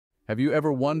Have you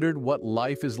ever wondered what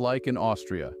life is like in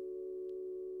Austria?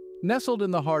 Nestled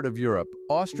in the heart of Europe,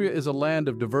 Austria is a land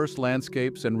of diverse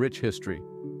landscapes and rich history.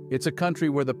 It's a country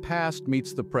where the past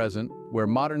meets the present, where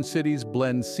modern cities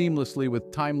blend seamlessly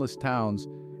with timeless towns,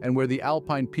 and where the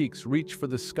alpine peaks reach for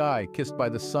the sky kissed by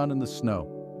the sun and the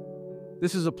snow.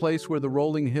 This is a place where the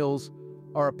rolling hills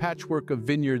are a patchwork of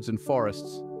vineyards and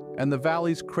forests, and the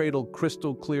valleys cradle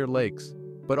crystal-clear lakes.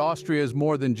 But Austria is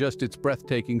more than just its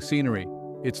breathtaking scenery.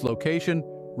 Its location,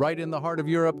 right in the heart of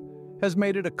Europe, has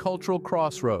made it a cultural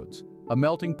crossroads, a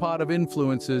melting pot of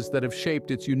influences that have shaped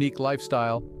its unique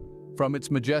lifestyle, from its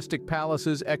majestic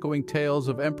palaces echoing tales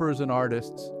of emperors and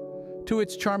artists, to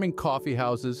its charming coffee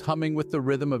houses humming with the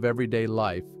rhythm of everyday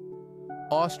life.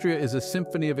 Austria is a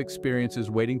symphony of experiences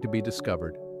waiting to be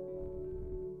discovered.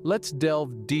 Let's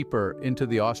delve deeper into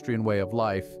the Austrian way of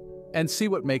life and see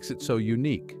what makes it so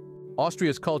unique.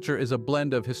 Austria's culture is a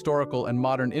blend of historical and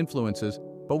modern influences,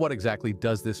 but what exactly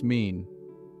does this mean?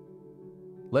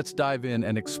 Let's dive in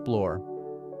and explore.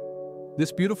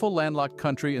 This beautiful landlocked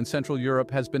country in Central Europe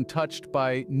has been touched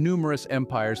by numerous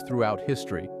empires throughout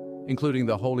history, including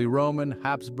the Holy Roman,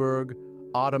 Habsburg,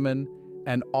 Ottoman,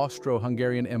 and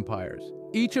Austro-Hungarian empires.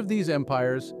 Each of these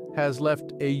empires has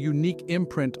left a unique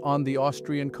imprint on the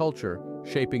Austrian culture,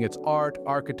 shaping its art,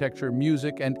 architecture,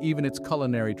 music, and even its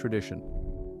culinary tradition.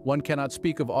 One cannot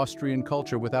speak of Austrian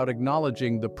culture without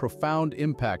acknowledging the profound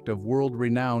impact of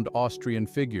world-renowned Austrian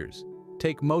figures.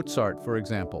 Take Mozart, for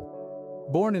example.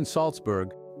 Born in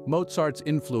Salzburg, Mozart's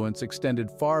influence extended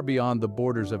far beyond the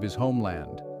borders of his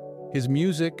homeland. His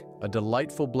music, a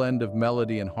delightful blend of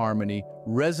melody and harmony,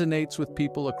 resonates with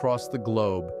people across the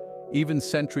globe, even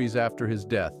centuries after his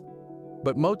death.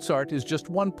 But Mozart is just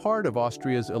one part of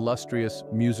Austria's illustrious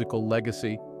musical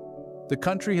legacy. The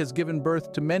country has given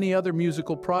birth to many other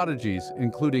musical prodigies,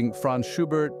 including Franz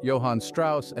Schubert, Johann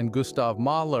Strauss, and Gustav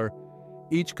Mahler,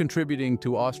 each contributing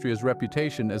to Austria's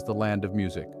reputation as the land of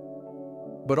music.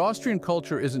 But Austrian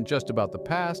culture isn't just about the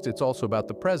past, it's also about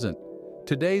the present.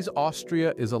 Today's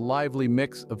Austria is a lively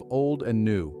mix of old and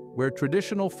new, where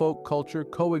traditional folk culture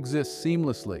coexists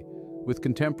seamlessly with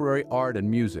contemporary art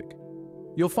and music.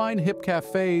 You'll find hip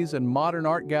cafes and modern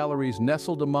art galleries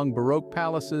nestled among Baroque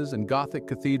palaces and Gothic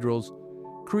cathedrals,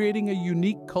 creating a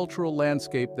unique cultural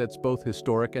landscape that's both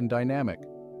historic and dynamic.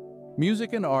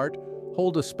 Music and art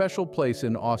hold a special place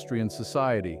in Austrian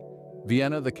society.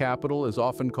 Vienna, the capital, is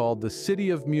often called the City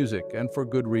of Music, and for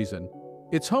good reason.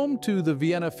 It's home to the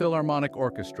Vienna Philharmonic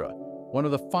Orchestra, one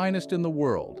of the finest in the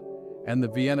world, and the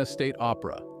Vienna State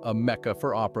Opera, a mecca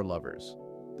for opera lovers.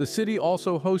 The city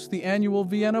also hosts the annual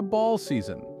Vienna Ball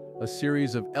season, a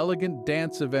series of elegant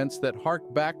dance events that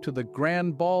hark back to the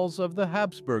grand balls of the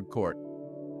Habsburg court.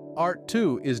 Art,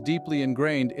 too, is deeply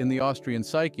ingrained in the Austrian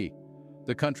psyche.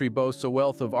 The country boasts a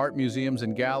wealth of art museums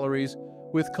and galleries,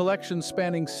 with collections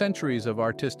spanning centuries of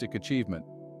artistic achievement.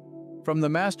 From the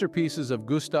masterpieces of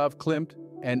Gustav Klimt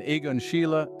and Egon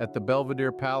Schiele at the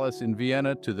Belvedere Palace in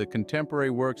Vienna to the contemporary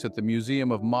works at the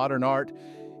Museum of Modern Art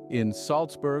in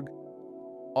Salzburg,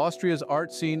 Austria's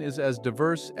art scene is as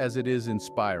diverse as it is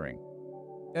inspiring.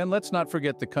 And let's not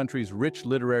forget the country's rich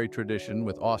literary tradition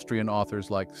with Austrian authors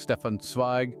like Stefan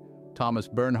Zweig, Thomas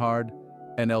Bernhard,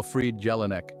 and Elfriede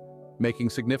Jelinek, making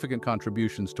significant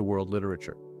contributions to world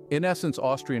literature. In essence,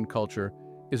 Austrian culture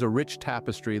is a rich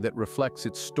tapestry that reflects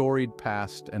its storied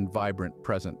past and vibrant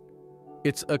present.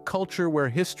 It's a culture where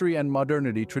history and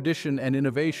modernity, tradition and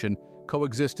innovation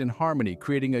coexist in harmony,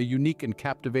 creating a unique and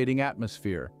captivating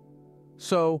atmosphere.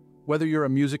 So, whether you're a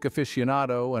music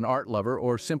aficionado, an art lover,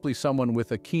 or simply someone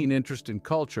with a keen interest in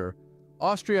culture,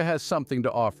 Austria has something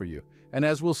to offer you. And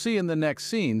as we'll see in the next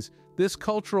scenes, this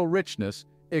cultural richness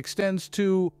extends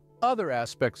to other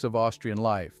aspects of Austrian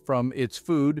life, from its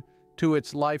food to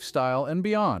its lifestyle and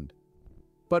beyond.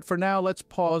 But for now, let's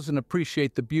pause and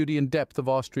appreciate the beauty and depth of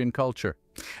Austrian culture.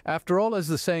 After all, as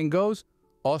the saying goes,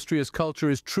 Austria's culture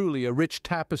is truly a rich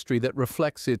tapestry that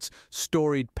reflects its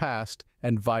storied past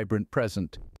and vibrant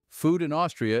present. Food in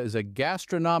Austria is a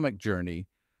gastronomic journey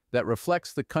that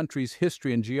reflects the country's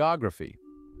history and geography.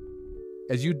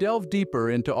 As you delve deeper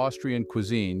into Austrian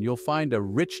cuisine, you'll find a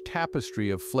rich tapestry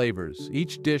of flavors,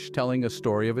 each dish telling a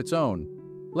story of its own.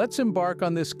 Let's embark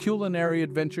on this culinary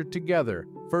adventure together.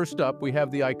 First up, we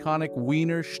have the iconic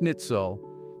Wiener Schnitzel.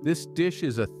 This dish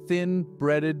is a thin,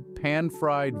 breaded,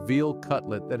 pan-fried veal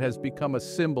cutlet that has become a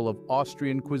symbol of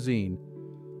Austrian cuisine.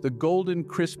 The golden,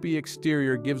 crispy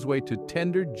exterior gives way to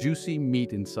tender, juicy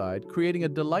meat inside, creating a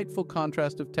delightful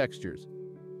contrast of textures.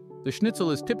 The schnitzel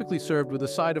is typically served with a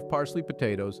side of parsley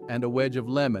potatoes and a wedge of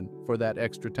lemon for that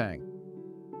extra tang.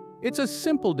 It's a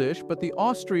simple dish, but the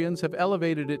Austrians have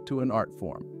elevated it to an art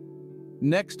form.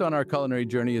 Next on our culinary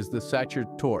journey is the Sacher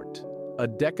Torte, a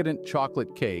decadent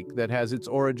chocolate cake that has its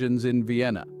origins in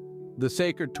Vienna. The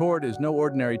Sacher Torte is no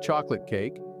ordinary chocolate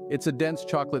cake. It's a dense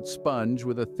chocolate sponge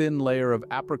with a thin layer of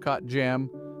apricot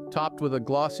jam, topped with a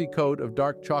glossy coat of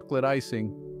dark chocolate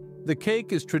icing. The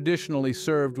cake is traditionally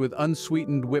served with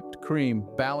unsweetened whipped cream,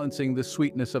 balancing the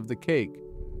sweetness of the cake.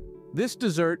 This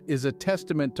dessert is a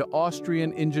testament to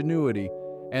Austrian ingenuity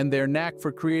and their knack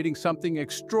for creating something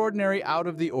extraordinary out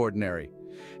of the ordinary.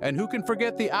 And who can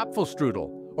forget the Apfelstrudel,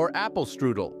 or apple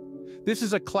strudel? This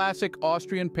is a classic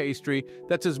Austrian pastry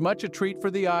that's as much a treat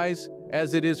for the eyes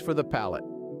as it is for the palate.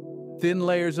 Thin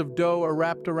layers of dough are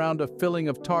wrapped around a filling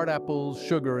of tart apples,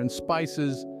 sugar, and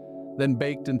spices, then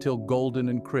baked until golden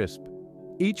and crisp.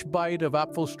 Each bite of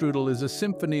Apfelstrudel is a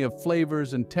symphony of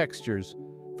flavors and textures,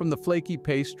 from the flaky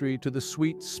pastry to the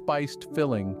sweet, spiced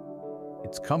filling.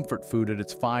 It's comfort food at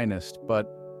its finest, but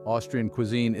Austrian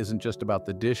cuisine isn't just about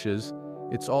the dishes,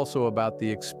 it's also about the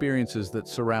experiences that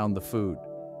surround the food.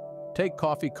 Take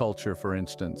coffee culture, for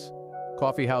instance.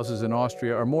 Coffee houses in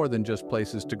Austria are more than just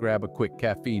places to grab a quick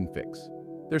caffeine fix.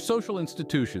 They're social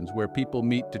institutions where people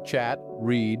meet to chat,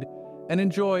 read, and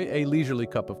enjoy a leisurely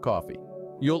cup of coffee.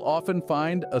 You'll often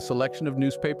find a selection of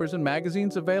newspapers and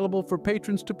magazines available for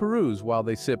patrons to peruse while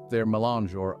they sip their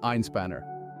Melange or Einspanner.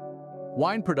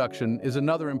 Wine production is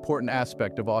another important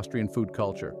aspect of Austrian food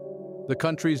culture. The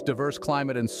country's diverse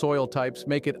climate and soil types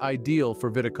make it ideal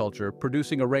for viticulture,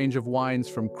 producing a range of wines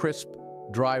from crisp,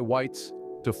 dry whites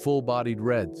to full-bodied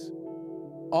reds.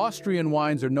 Austrian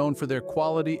wines are known for their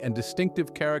quality and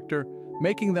distinctive character,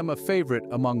 making them a favorite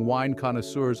among wine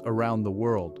connoisseurs around the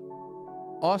world.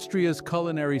 Austria's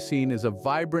culinary scene is a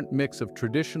vibrant mix of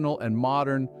traditional and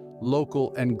modern,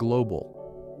 local and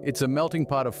global. It's a melting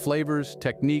pot of flavors,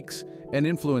 techniques, and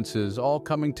influences all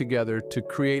coming together to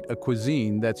create a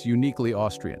cuisine that's uniquely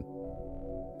Austrian.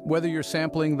 Whether you're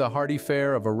sampling the hearty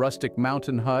fare of a rustic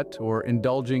mountain hut or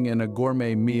indulging in a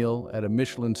gourmet meal at a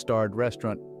Michelin-starred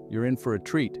restaurant, you're in for a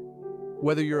treat.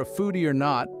 Whether you're a foodie or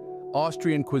not,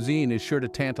 Austrian cuisine is sure to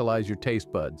tantalize your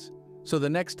taste buds. So the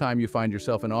next time you find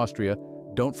yourself in Austria,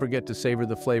 don't forget to savor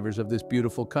the flavors of this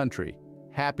beautiful country.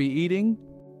 Happy eating?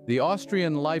 The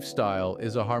Austrian lifestyle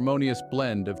is a harmonious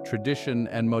blend of tradition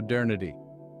and modernity.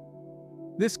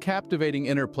 This captivating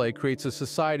interplay creates a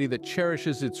society that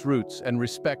cherishes its roots and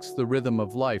respects the rhythm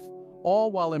of life,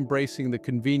 all while embracing the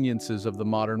conveniences of the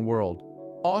modern world.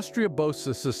 Austria boasts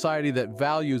a society that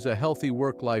values a healthy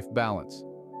work-life balance.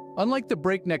 Unlike the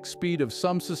breakneck speed of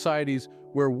some societies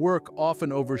where work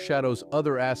often overshadows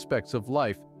other aspects of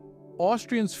life,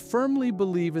 Austrians firmly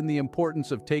believe in the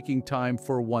importance of taking time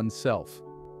for oneself.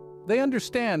 They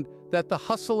understand that the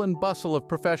hustle and bustle of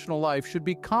professional life should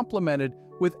be complemented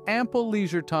with ample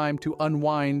leisure time to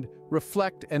unwind,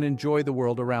 reflect, and enjoy the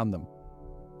world around them.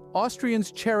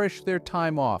 Austrians cherish their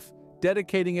time off,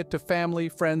 dedicating it to family,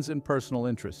 friends, and personal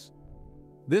interests.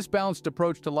 This balanced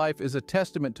approach to life is a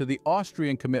testament to the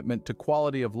Austrian commitment to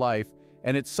quality of life,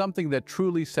 and it's something that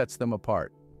truly sets them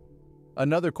apart.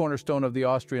 Another cornerstone of the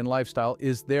Austrian lifestyle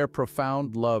is their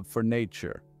profound love for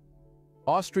nature.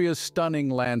 Austria's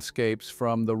stunning landscapes,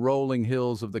 from the rolling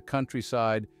hills of the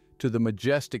countryside to the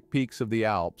majestic peaks of the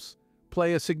Alps,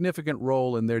 play a significant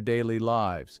role in their daily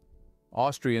lives.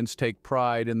 Austrians take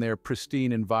pride in their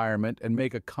pristine environment and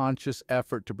make a conscious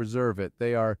effort to preserve it.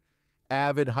 They are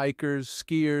avid hikers,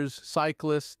 skiers,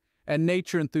 cyclists, and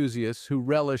nature enthusiasts who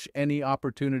relish any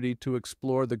opportunity to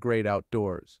explore the great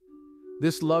outdoors.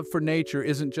 This love for nature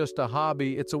isn't just a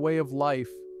hobby, it's a way of life,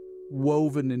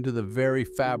 woven into the very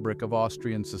fabric of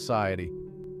Austrian society.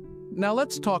 Now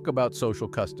let's talk about social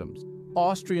customs.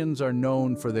 Austrians are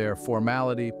known for their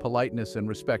formality, politeness, and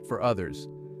respect for others.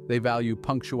 They value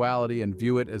punctuality and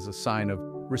view it as a sign of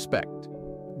respect.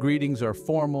 Greetings are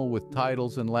formal, with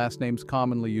titles and last names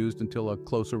commonly used until a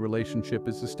closer relationship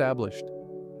is established.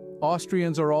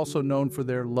 Austrians are also known for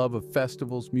their love of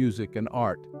festivals, music, and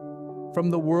art. From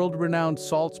the world-renowned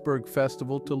Salzburg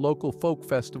Festival to local folk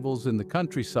festivals in the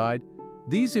countryside,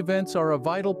 these events are a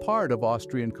vital part of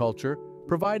Austrian culture,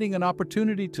 providing an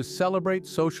opportunity to celebrate,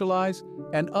 socialize,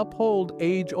 and uphold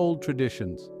age-old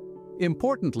traditions.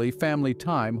 Importantly, family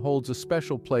time holds a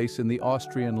special place in the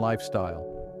Austrian lifestyle.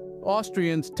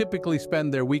 Austrians typically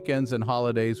spend their weekends and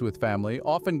holidays with family,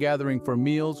 often gathering for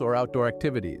meals or outdoor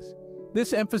activities.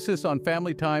 This emphasis on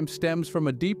family time stems from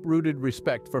a deep-rooted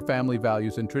respect for family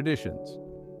values and traditions.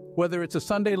 Whether it's a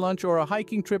Sunday lunch or a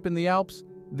hiking trip in the Alps,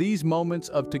 these moments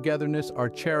of togetherness are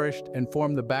cherished and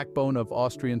form the backbone of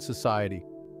Austrian society.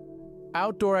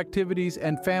 Outdoor activities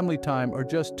and family time are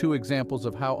just two examples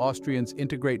of how Austrians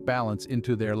integrate balance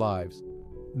into their lives.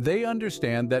 They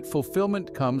understand that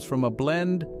fulfillment comes from a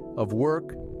blend of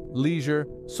work, leisure,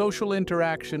 social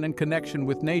interaction, and connection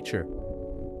with nature.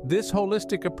 This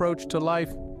holistic approach to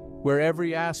life, where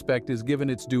every aspect is given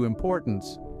its due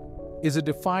importance, is a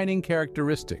defining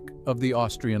characteristic of the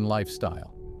Austrian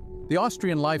lifestyle. The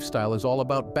Austrian lifestyle is all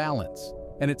about balance,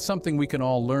 and it's something we can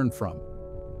all learn from.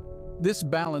 This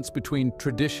balance between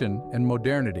tradition and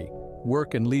modernity,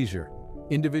 work and leisure,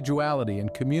 individuality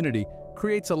and community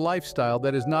creates a lifestyle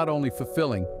that is not only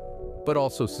fulfilling, but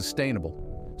also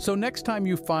sustainable. So next time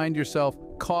you find yourself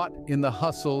caught in the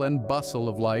hustle and bustle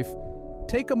of life,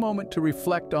 take a moment to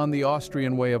reflect on the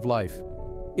Austrian way of life.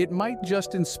 It might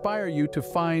just inspire you to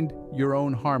find your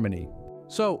own harmony.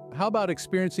 So, how about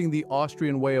experiencing the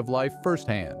Austrian way of life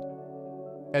firsthand?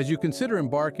 As you consider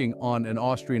embarking on an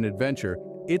Austrian adventure,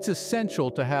 it's essential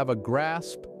to have a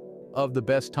grasp of the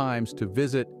best times to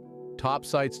visit, top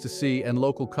sights to see, and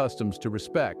local customs to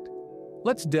respect.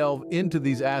 Let's delve into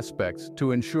these aspects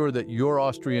to ensure that your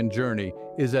Austrian journey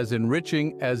is as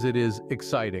enriching as it is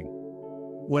exciting.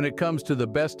 When it comes to the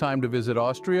best time to visit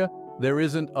Austria, there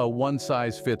isn't a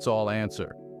one-size-fits-all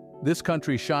answer. This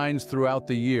country shines throughout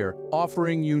the year,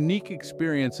 offering unique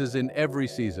experiences in every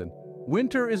season.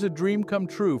 Winter is a dream come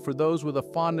true for those with a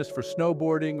fondness for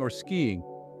snowboarding or skiing.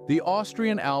 The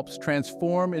Austrian Alps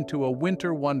transform into a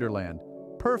winter wonderland,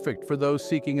 perfect for those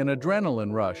seeking an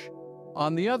adrenaline rush.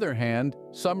 On the other hand,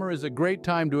 summer is a great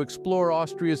time to explore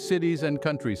Austria's cities and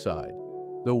countryside.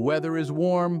 The weather is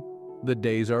warm, the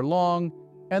days are long,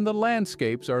 and the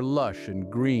landscapes are lush and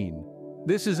green.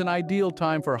 This is an ideal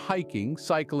time for hiking,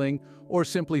 cycling, or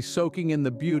simply soaking in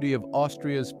the beauty of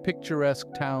Austria's picturesque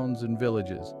towns and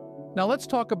villages. Now let's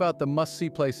talk about the must-see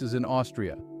places in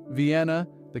Austria. Vienna,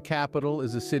 the capital,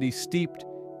 is a city steeped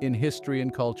in history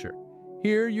and culture.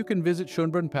 Here you can visit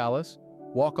Schönbrunn Palace,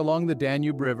 walk along the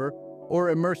Danube River,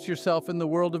 or immerse yourself in the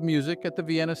world of music at the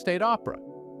Vienna State Opera.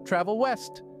 Travel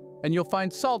west, and you'll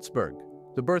find Salzburg,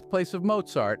 the birthplace of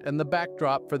Mozart and the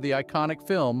backdrop for the iconic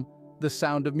film, The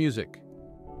Sound of Music.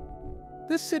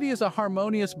 This city is a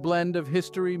harmonious blend of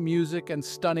history, music, and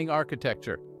stunning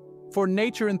architecture. For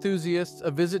nature enthusiasts,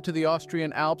 a visit to the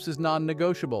Austrian Alps is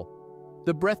non-negotiable.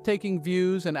 The breathtaking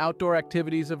views and outdoor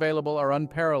activities available are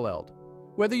unparalleled.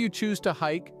 Whether you choose to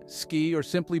hike, ski, or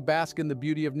simply bask in the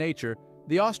beauty of nature,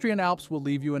 the Austrian Alps will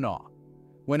leave you in awe.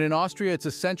 When in Austria, it's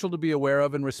essential to be aware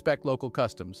of and respect local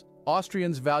customs.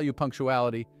 Austrians value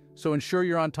punctuality, so ensure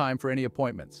you're on time for any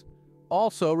appointments.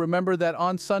 Also, remember that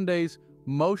on Sundays,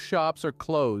 most shops are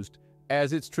closed,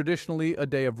 as it's traditionally a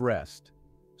day of rest.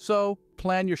 So,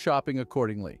 plan your shopping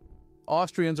accordingly.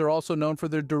 Austrians are also known for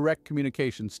their direct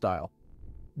communication style.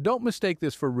 Don't mistake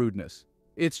this for rudeness.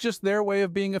 It's just their way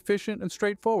of being efficient and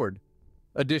straightforward.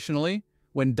 Additionally,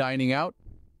 when dining out,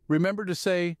 remember to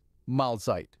say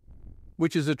Mahlzeit,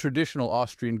 which is a traditional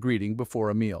Austrian greeting before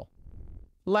a meal.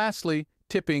 Lastly,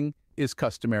 tipping is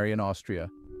customary in Austria.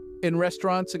 In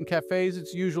restaurants and cafes,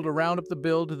 it's usual to round up the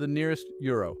bill to the nearest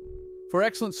euro. For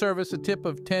excellent service, a tip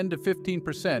of 10 to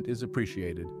 15% is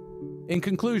appreciated. In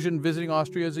conclusion, visiting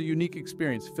Austria is a unique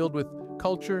experience filled with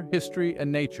culture, history,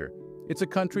 and nature. It's a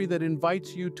country that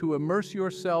invites you to immerse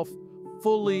yourself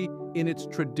fully in its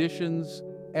traditions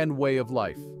and way of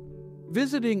life.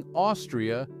 Visiting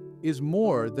Austria is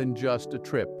more than just a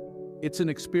trip. It's an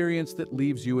experience that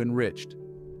leaves you enriched.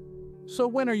 So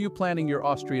when are you planning your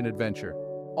Austrian adventure?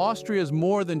 Austria is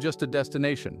more than just a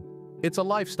destination. It's a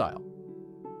lifestyle.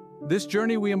 This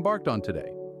journey we embarked on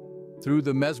today, through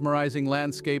the mesmerizing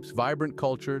landscapes, vibrant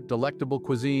culture, delectable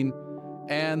cuisine,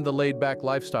 and the laid-back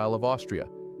lifestyle of Austria,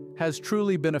 has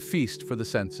truly been a feast for the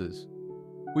senses.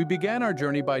 We began our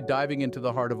journey by diving into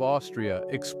the heart of Austria,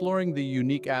 exploring the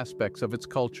unique aspects of its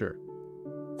culture.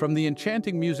 From the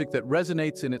enchanting music that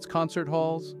resonates in its concert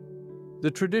halls, the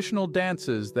traditional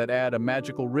dances that add a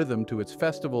magical rhythm to its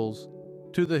festivals,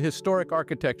 to the historic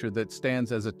architecture that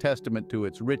stands as a testament to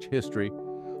its rich history,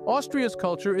 Austria's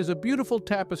culture is a beautiful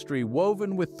tapestry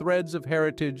woven with threads of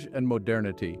heritage and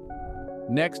modernity.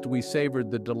 Next, we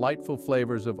savored the delightful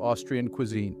flavors of Austrian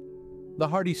cuisine. The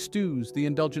hearty stews, the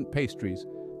indulgent pastries,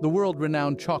 the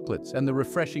world-renowned chocolates, and the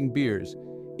refreshing beers.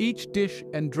 Each dish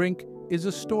and drink is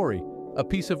a story, a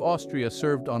piece of Austria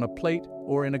served on a plate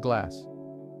or in a glass.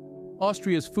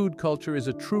 Austria's food culture is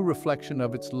a true reflection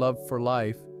of its love for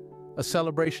life, a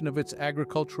celebration of its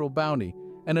agricultural bounty,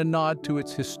 and a nod to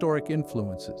its historic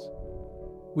influences.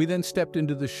 We then stepped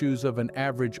into the shoes of an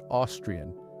average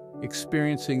Austrian,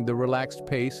 experiencing the relaxed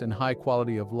pace and high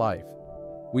quality of life.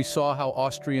 We saw how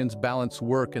Austrians balance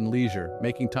work and leisure,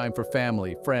 making time for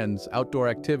family, friends, outdoor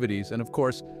activities, and of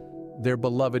course, their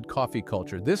beloved coffee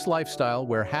culture. This lifestyle,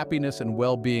 where happiness and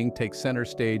well-being take center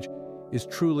stage, is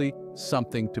truly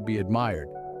something to be admired.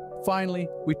 Finally,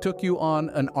 we took you on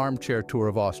an armchair tour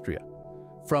of Austria.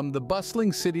 From the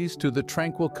bustling cities to the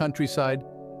tranquil countryside,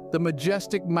 the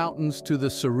majestic mountains to the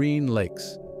serene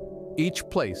lakes. Each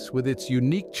place, with its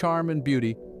unique charm and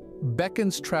beauty,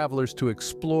 beckons travelers to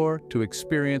explore, to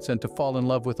experience, and to fall in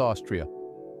love with Austria.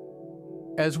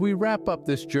 As we wrap up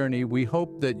this journey, we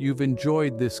hope that you've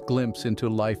enjoyed this glimpse into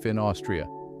life in Austria.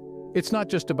 It's not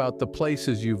just about the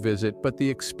places you visit, but the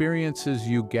experiences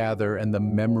you gather and the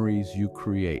memories you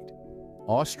create.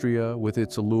 Austria, with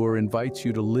its allure, invites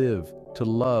you to live, to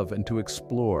love, and to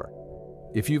explore.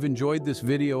 If you've enjoyed this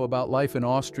video about life in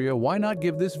Austria, why not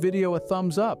give this video a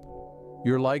thumbs up?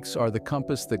 Your likes are the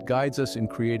compass that guides us in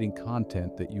creating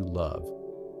content that you love.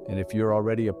 And if you're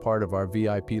already a part of our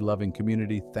VIP-loving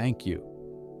community, thank you.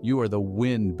 You are the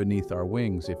wind beneath our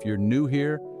wings. If you're new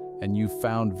here and you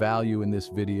found value in this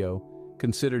video,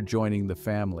 consider joining the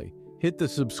family. Hit the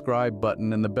subscribe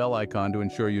button and the bell icon to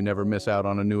ensure you never miss out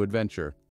on a new adventure.